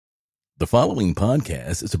The following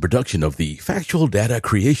podcast is a production of the Factual Data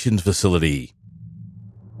Creations Facility.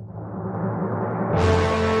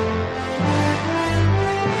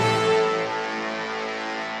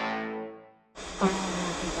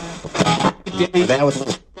 That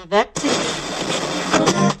was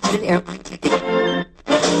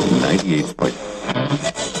 98 point.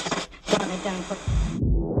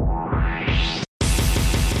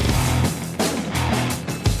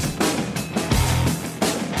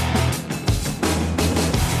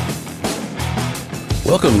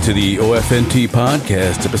 Welcome to the OFNT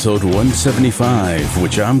Podcast, episode 175,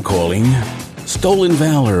 which I'm calling Stolen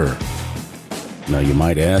Valor. Now you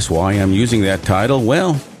might ask why I'm using that title.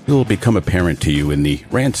 Well, it will become apparent to you in the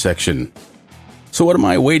rant section. So what am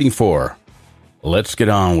I waiting for? Let's get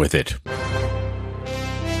on with it.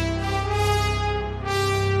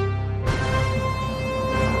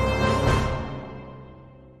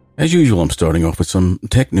 As usual, I'm starting off with some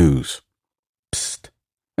tech news. Psst.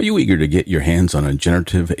 Are you eager to get your hands on a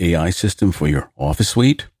generative AI system for your office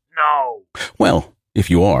suite? No. Well, if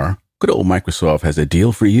you are, good old Microsoft has a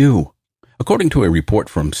deal for you. According to a report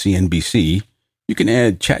from CNBC, you can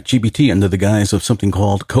add ChatGPT under the guise of something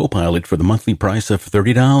called Copilot for the monthly price of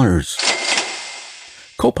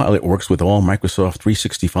 $30. Copilot works with all Microsoft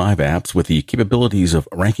 365 apps with the capabilities of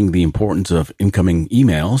ranking the importance of incoming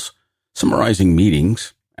emails, summarizing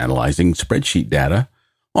meetings, analyzing spreadsheet data,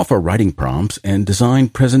 offer writing prompts, and design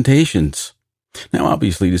presentations. Now,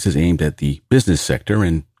 obviously, this is aimed at the business sector,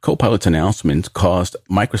 and Copilot's announcements caused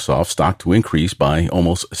Microsoft stock to increase by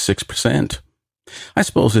almost 6%. I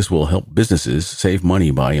suppose this will help businesses save money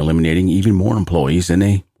by eliminating even more employees than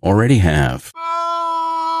they already have.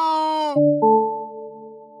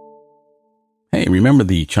 Hey, remember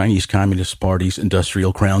the Chinese Communist Party's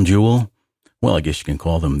industrial crown jewel? Well, I guess you can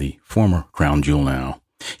call them the former crown jewel now.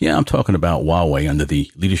 Yeah, I'm talking about Huawei under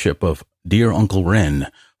the leadership of dear Uncle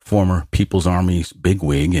Ren, former People's Army's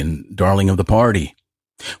bigwig and darling of the party.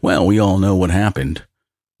 Well, we all know what happened.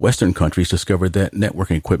 Western countries discovered that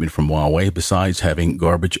networking equipment from Huawei, besides having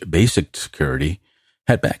garbage basic security,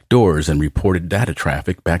 had backdoors and reported data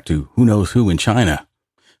traffic back to who knows who in China.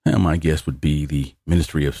 Well, my guess would be the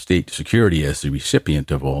Ministry of State Security as the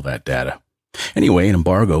recipient of all that data. Anyway, an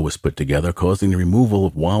embargo was put together, causing the removal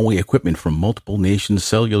of Huawei equipment from multiple nations'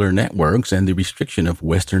 cellular networks and the restriction of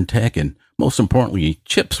Western tech, and most importantly,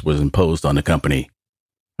 chips was imposed on the company.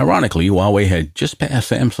 Ironically, Huawei had just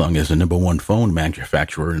passed Samsung as the number one phone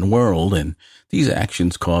manufacturer in the world, and these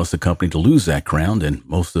actions caused the company to lose that crown and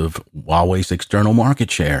most of Huawei's external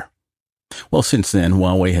market share. Well, since then,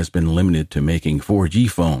 Huawei has been limited to making 4G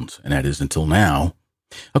phones, and that is until now.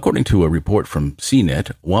 According to a report from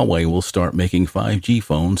CNET, Huawei will start making 5G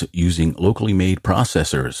phones using locally made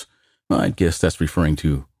processors. Well, I guess that's referring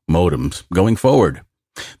to modems going forward.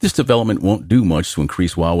 This development won't do much to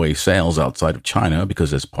increase Huawei's sales outside of China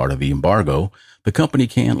because as part of the embargo, the company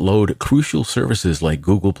can't load crucial services like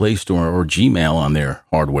Google Play Store or Gmail on their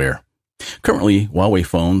hardware. Currently, Huawei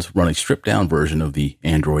phones run a stripped-down version of the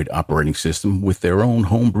Android operating system with their own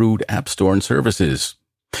homebrewed app store and services.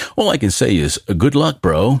 All I can say is, good luck,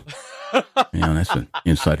 bro. Yeah, that's an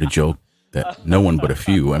insider joke that no one but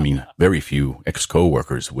very few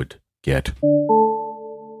ex-coworkers would get.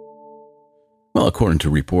 Well, according to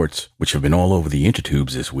reports which have been all over the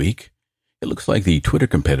intertubes this week, it looks like the Twitter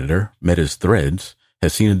competitor, Meta's Threads,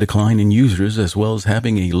 has seen a decline in users as well as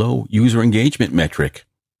having a low user engagement metric.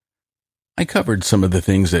 I covered some of the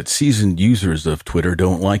things that seasoned users of Twitter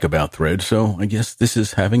don't like about Threads, so I guess this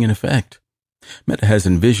is having an effect. Meta has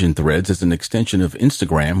envisioned Threads as an extension of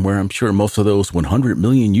Instagram, where I'm sure most of those 100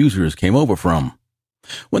 million users came over from.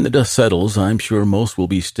 When the dust settles, I'm sure most will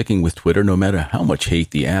be sticking with Twitter no matter how much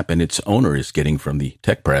hate the app and its owner is getting from the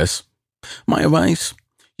tech press. My advice?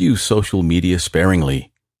 Use social media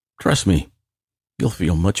sparingly. Trust me, you'll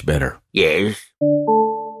feel much better. Yes.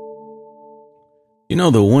 You know,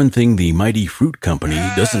 the one thing the mighty fruit company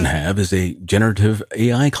doesn't have is a generative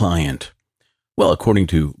AI client. Well, according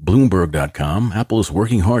to Bloomberg.com, Apple is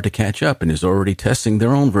working hard to catch up and is already testing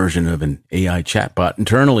their own version of an AI chatbot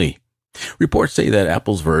internally. Reports say that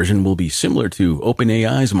Apple's version will be similar to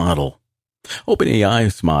OpenAI's model.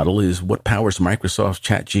 OpenAI's model is what powers Microsoft's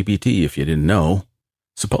ChatGPT, if you didn't know.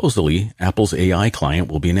 Supposedly, Apple's AI client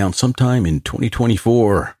will be announced sometime in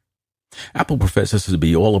 2024. Apple professes to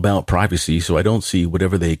be all about privacy, so I don't see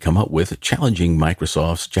whatever they come up with challenging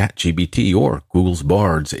Microsoft's ChatGPT or Google's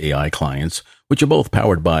Bard's AI clients, which are both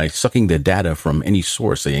powered by sucking the data from any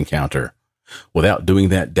source they encounter. Without doing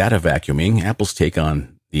that data vacuuming, Apple's take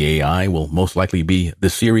on the AI will most likely be the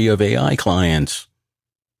Siri of AI clients,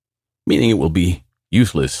 meaning it will be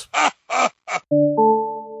useless.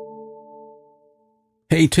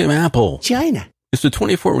 Hey, Tim Apple. China. Is the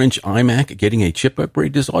 24-inch iMac getting a chip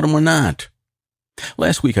upgrade this autumn or not?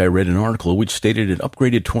 Last week I read an article which stated an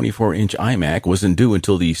upgraded 24-inch iMac wasn't due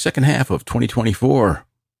until the second half of 2024.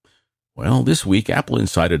 Well, this week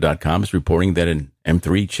AppleInsider.com is reporting that an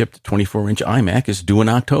M3 chipped 24-inch iMac is due in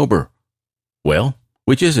October. Well,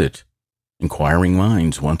 which is it? Inquiring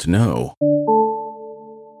minds want to know.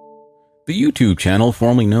 The YouTube channel,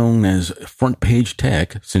 formerly known as Front Page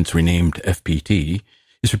Tech, since renamed FPT,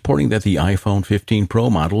 is reporting that the iPhone 15 Pro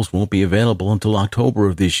models won't be available until October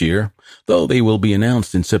of this year, though they will be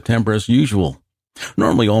announced in September as usual.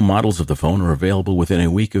 Normally, all models of the phone are available within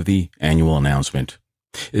a week of the annual announcement.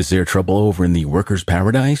 Is there trouble over in the workers'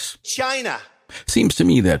 paradise? China. Seems to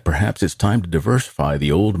me that perhaps it's time to diversify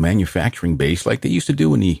the old manufacturing base like they used to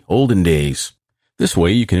do in the olden days. This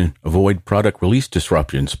way you can avoid product release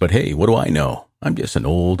disruptions, but hey, what do I know? I'm just an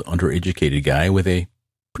old, undereducated guy with a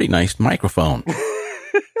pretty nice microphone.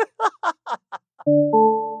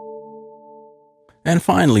 And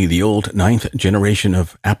finally, the old 9th generation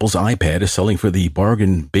of Apple's iPad is selling for the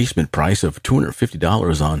bargain basement price of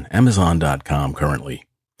 $250 on Amazon.com currently.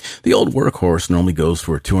 The old workhorse normally goes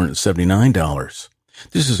for $279.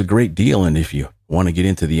 This is a great deal, and if you want to get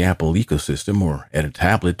into the Apple ecosystem or add a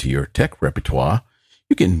tablet to your tech repertoire,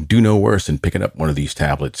 you can do no worse than picking up one of these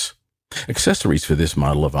tablets. Accessories for this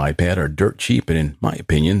model of iPad are dirt cheap, and in my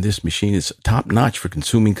opinion, this machine is top-notch for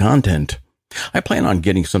consuming content. I plan on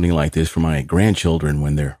getting something like this for my grandchildren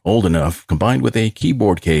when they're old enough, combined with a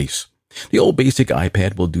keyboard case. The old basic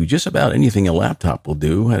iPad will do just about anything a laptop will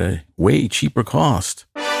do at a way cheaper cost.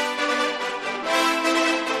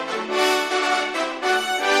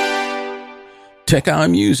 Tech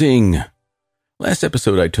I'm using. Last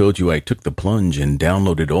episode I told you I took the plunge and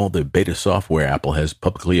downloaded all the beta software Apple has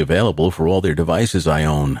publicly available for all their devices I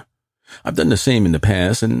own. I've done the same in the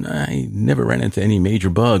past and I never ran into any major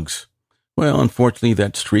bugs. Well, unfortunately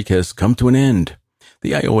that streak has come to an end.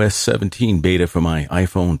 The iOS 17 beta for my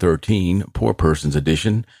iPhone 13, Poor Person's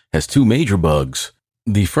Edition, has two major bugs.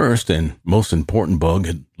 The first and most important bug,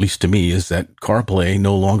 at least to me, is that CarPlay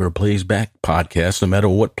no longer plays back podcasts no matter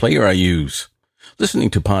what player I use. Listening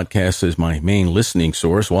to podcasts is my main listening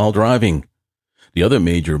source while driving. The other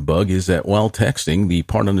major bug is that while texting, the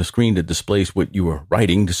part on the screen that displays what you are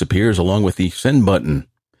writing disappears along with the send button.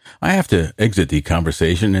 I have to exit the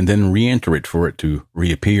conversation and then re-enter it for it to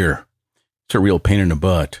reappear. It's a real pain in the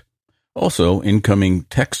butt. Also, incoming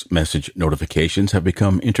text message notifications have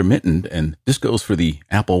become intermittent, and this goes for the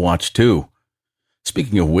Apple Watch too.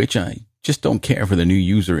 Speaking of which, I just don't care for the new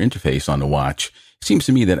user interface on the watch. It seems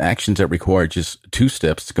to me that actions that require just 2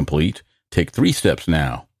 steps to complete take 3 steps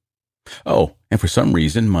now. Oh, and for some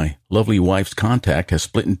reason, my lovely wife's contact has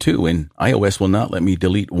split in 2, and iOS will not let me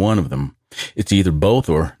delete one of them. It's either both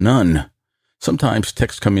or none. Sometimes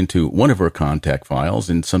texts come into one of her contact files,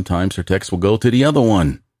 and sometimes her text will go to the other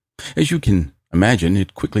one. As you can imagine,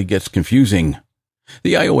 it quickly gets confusing.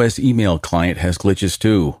 The iOS email client has glitches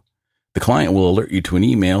too. The client will alert you to an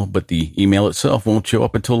email, but the email itself won't show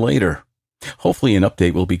up until later. Hopefully an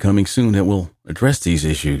update will be coming soon that will address these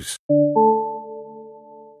issues.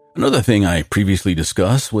 Another thing I previously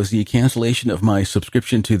discussed was the cancellation of my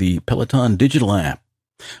subscription to the Peloton digital app.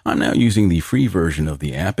 I'm now using the free version of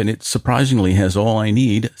the app, and it surprisingly has all I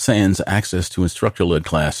need, sans access to instructor-led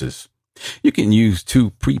classes. You can use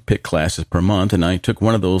 2 pre-picked classes per month, and I took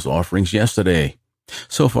one of those offerings yesterday.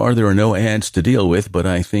 So far, there are no ads to deal with, but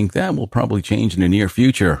I think that will probably change in the near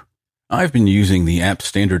future. I've been using the app's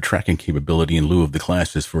standard tracking capability in lieu of the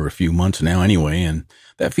classes for a few months now anyway, and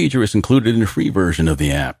that feature is included in the free version of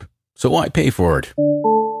the app. So why pay for it?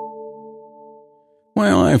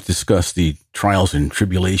 Well, I've discussed the trials and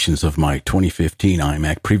tribulations of my 2015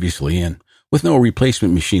 iMac previously, and with no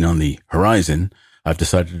replacement machine on the horizon, I've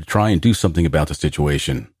decided to try and do something about the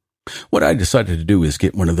situation. What I decided to do is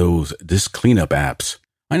get one of those disk cleanup apps.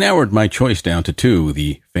 I narrowed my choice down to 2,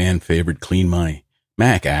 the fan-favorite Clean My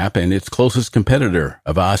Mac app and its closest competitor,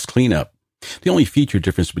 Avast Cleanup. The only feature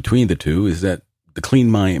difference between the two is that the Clean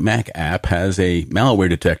My Mac app has a malware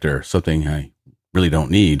detector, something I really don't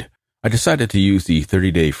need. I decided to use the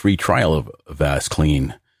 30-day free trial of Avast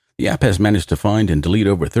Clean. The app has managed to find and delete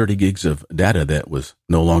over 30 gigs of data that was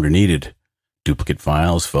no longer needed. Duplicate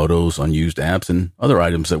files, photos, unused apps, and other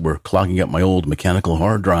items that were clogging up my old mechanical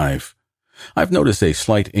hard drive. I've noticed a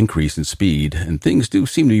slight increase in speed, and things do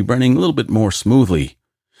seem to be running a little bit more smoothly.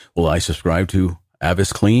 Will I subscribe to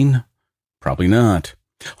Avast Clean? Probably not.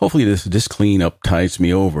 Hopefully this disk cleanup tides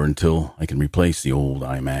me over until I can replace the old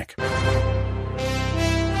iMac.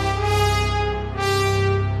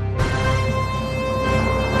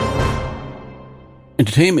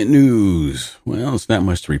 Entertainment news. Well, it's not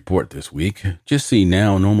much to report this week. Just the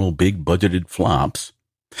now normal big budgeted flops.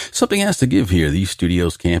 Something has to give here. These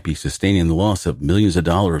studios can't be sustaining the loss of millions of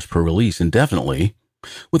dollars per release indefinitely.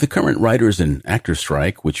 With the current writers and actors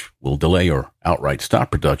strike, which will delay or outright stop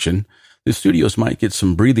production, the studios might get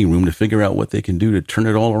some breathing room to figure out what they can do to turn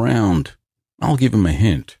it all around. I'll give them a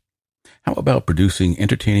hint. How about producing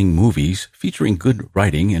entertaining movies featuring good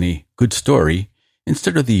writing and a good story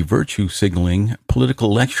instead of the virtue-signaling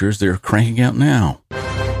political lectures they're cranking out now?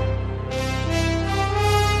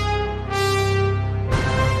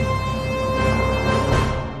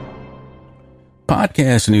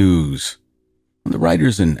 Podcast news. The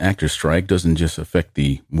writers and actors strike doesn't just affect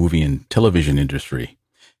the movie and television industry.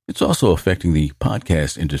 It's also affecting the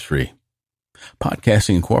podcast industry.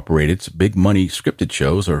 Podcasting Incorporated's big money scripted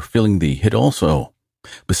shows are feeling the hit also.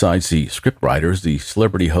 Besides the script writers, the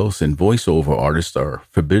celebrity hosts and voiceover artists are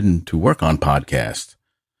forbidden to work on podcasts.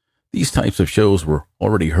 These types of shows were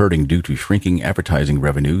already hurting due to shrinking advertising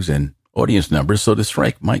revenues and audience numbers, so the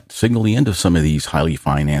strike might signal the end of some of these highly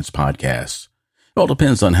financed podcasts. It all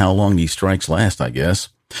depends on how long these strikes last, I guess.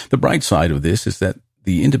 The bright side of this is that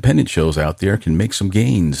the independent shows out there can make some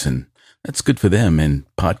gains, and that's good for them and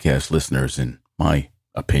podcast listeners, in my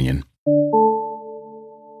opinion.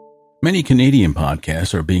 Many Canadian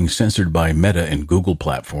podcasts are being censored by Meta and Google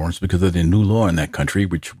platforms because of the new law in that country,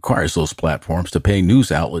 which requires those platforms to pay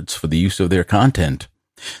news outlets for the use of their content.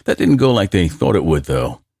 That didn't go like they thought it would,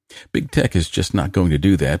 though. Big Tech is just not going to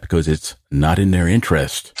do that because it's not in their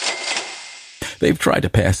interest. They've tried to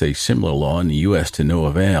pass a similar law in the U.S. to no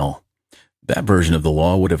avail. That version of the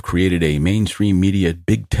law would have created a mainstream media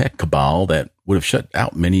big tech cabal that would have shut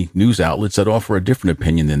out many news outlets that offer a different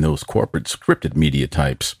opinion than those corporate scripted media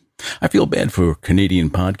types. I feel bad for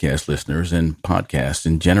Canadian podcast listeners and podcasts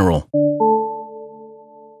in general.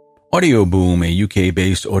 Audio Boom, a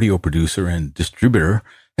UK-based audio producer and distributor,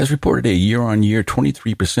 has reported a year-on-year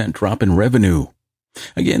 23% drop in revenue.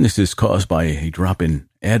 Again, this is caused by a drop in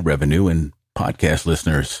ad revenue and podcast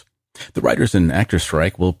listeners. The writers and actors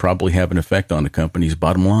strike will probably have an effect on the company's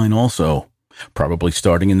bottom line also, probably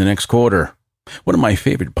starting in the next quarter. One of my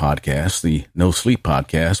favorite podcasts, the No Sleep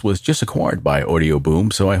podcast, was just acquired by Audio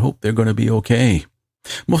Boom, so I hope they're going to be okay.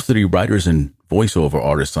 Most of the writers and voiceover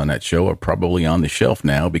artists on that show are probably on the shelf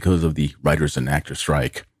now because of the writers and actors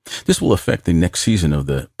strike. This will affect the next season of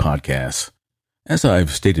the podcast. As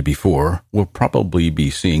I've stated before, we'll probably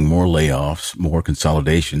be seeing more layoffs, more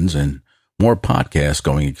consolidations, and more podcasts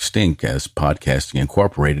going extinct as Podcasting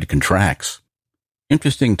Incorporated contracts.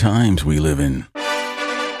 Interesting times we live in.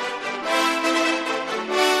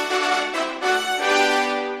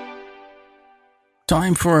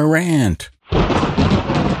 Time for a rant.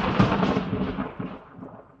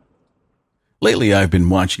 Lately, I've been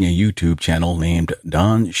watching a YouTube channel named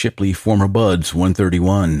Don Shipley Former Buds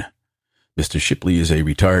 131. Mr. Shipley is a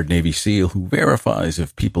retired Navy SEAL who verifies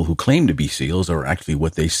if people who claim to be SEALs are actually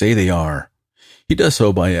what they say they are. He does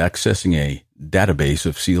so by accessing a database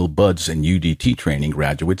of SEAL buds and UDT training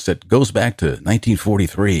graduates that goes back to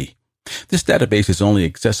 1943. This database is only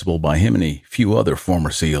accessible by him and a few other former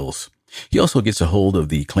SEALs. He also gets a hold of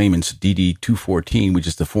the claimant's DD-214, which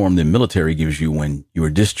is the form the military gives you when you are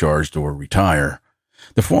discharged or retire.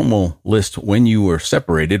 The form will list when you were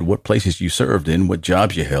separated, what places you served in, what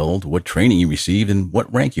jobs you held, what training you received, and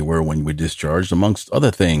what rank you were when you were discharged, amongst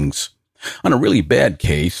other things. On a really bad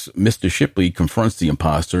case, Mr. Shipley confronts the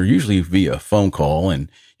imposter, usually via phone call,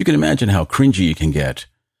 and you can imagine how cringy it can get.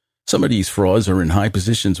 Some of these frauds are in high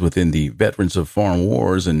positions within the Veterans of Foreign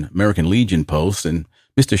Wars and American Legion posts, and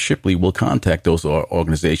Mr. Shipley will contact those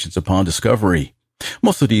organizations upon discovery.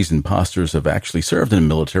 Most of these imposters have actually served in the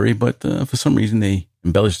military, but for some reason they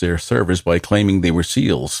embellish their service by claiming they were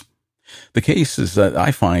SEALs. The cases that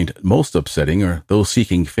I find most upsetting are those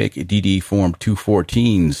seeking fake DD Form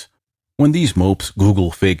 214s. When these mopes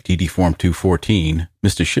Google fake DD Form 214,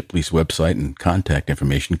 Mr. Shipley's website and contact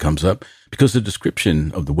information comes up because the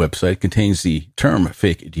description of the website contains the term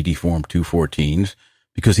fake DD Form 214s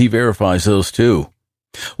because he verifies those too.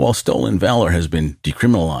 While stolen valor has been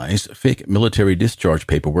decriminalized, fake military discharge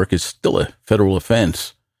paperwork is still a federal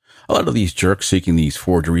offense. A lot of these jerks seeking these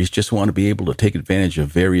forgeries just want to be able to take advantage of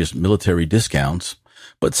various military discounts,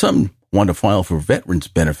 but some want to file for veterans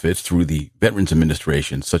benefits through the Veterans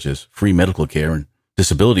Administration, such as free medical care and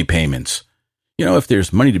disability payments. You know, if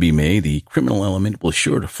there's money to be made, the criminal element will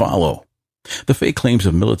sure to follow. The fake claims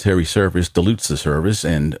of military service dilutes the service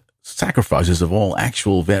and sacrifices of all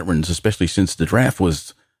actual veterans, especially since the draft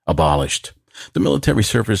was abolished. The military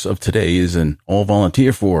service of today is an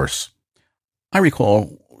all-volunteer force. I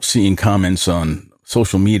recall seeing comments on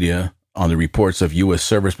social media on the reports of U.S.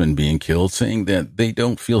 servicemen being killed, saying that they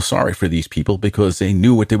don't feel sorry for these people because they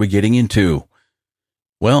knew what they were getting into.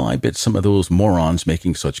 Well, I bet some of those morons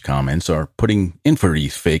making such comments are putting in for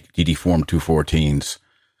these fake DD Form 214s.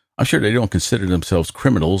 I'm sure they don't consider themselves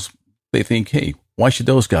criminals. They think, hey, why should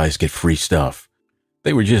those guys get free stuff?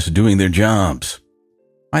 They were just doing their jobs.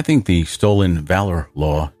 I think the stolen Valor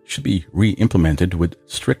law should be re-implemented with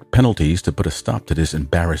strict penalties to put a stop to this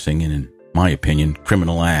embarrassing and, in my opinion,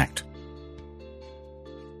 criminal act.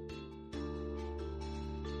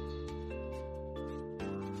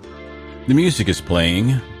 The music is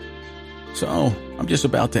playing, so I'm just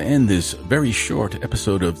about to end this very short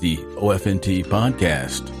episode of the OFNT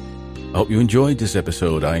podcast. I hope you enjoyed this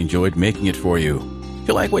episode. I enjoyed making it for you. If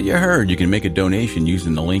you like what you heard, you can make a donation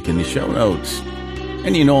using the link in the show notes.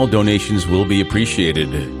 Any and all donations will be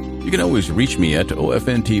appreciated. You can always reach me at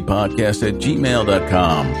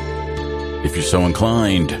ofntpodcast@gmail.com. If you're so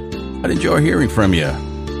inclined, I'd enjoy hearing from you.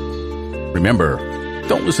 Remember,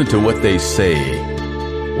 don't listen to what they say.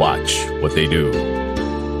 Watch what they do.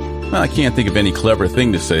 Well, I can't think of any clever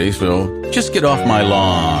thing to say, so just get off my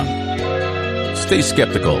lawn. Stay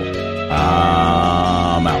skeptical.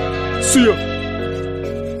 I'm out. See ya.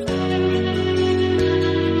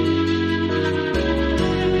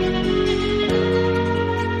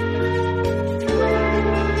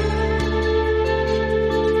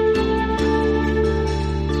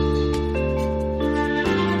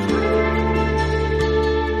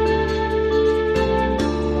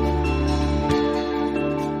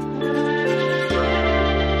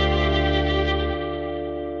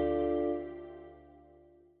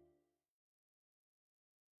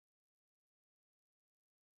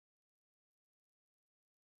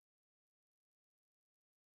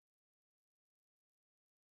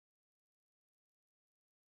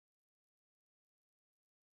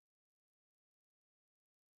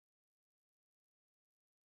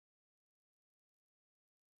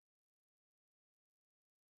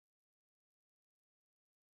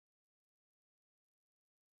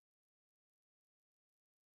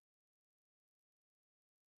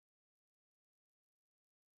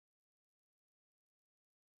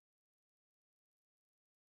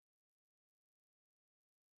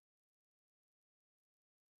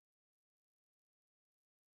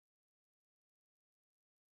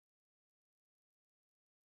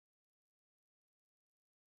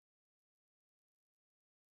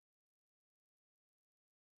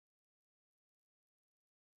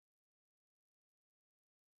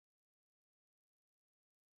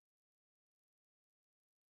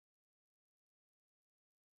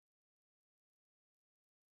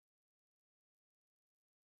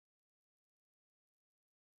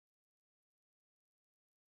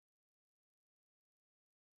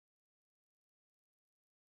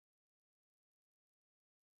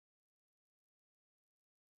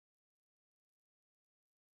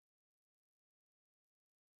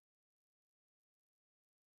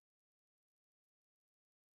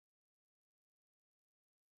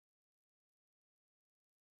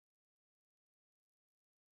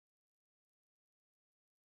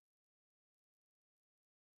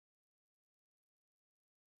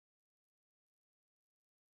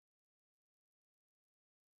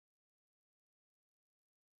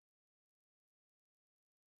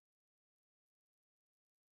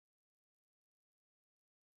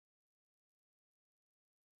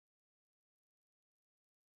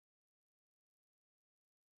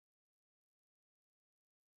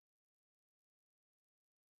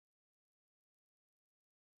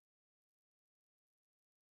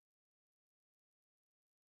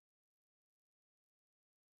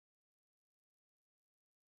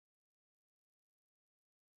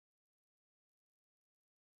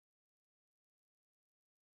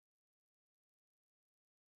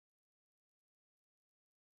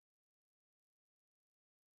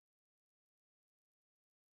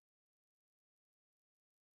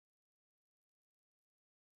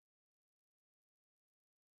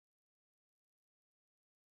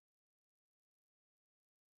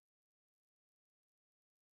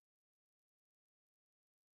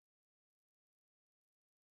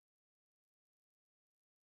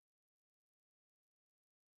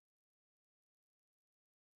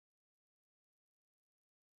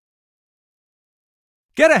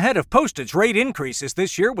 Get ahead of postage rate increases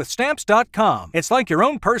this year with Stamps.com. It's like your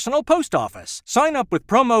own personal post office. Sign up with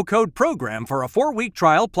promo code PROGRAM for a 4-week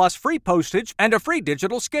trial plus free postage and a free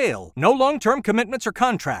digital scale. No long-term commitments or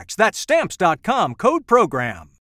contracts. That's Stamps.com, code PROGRAM.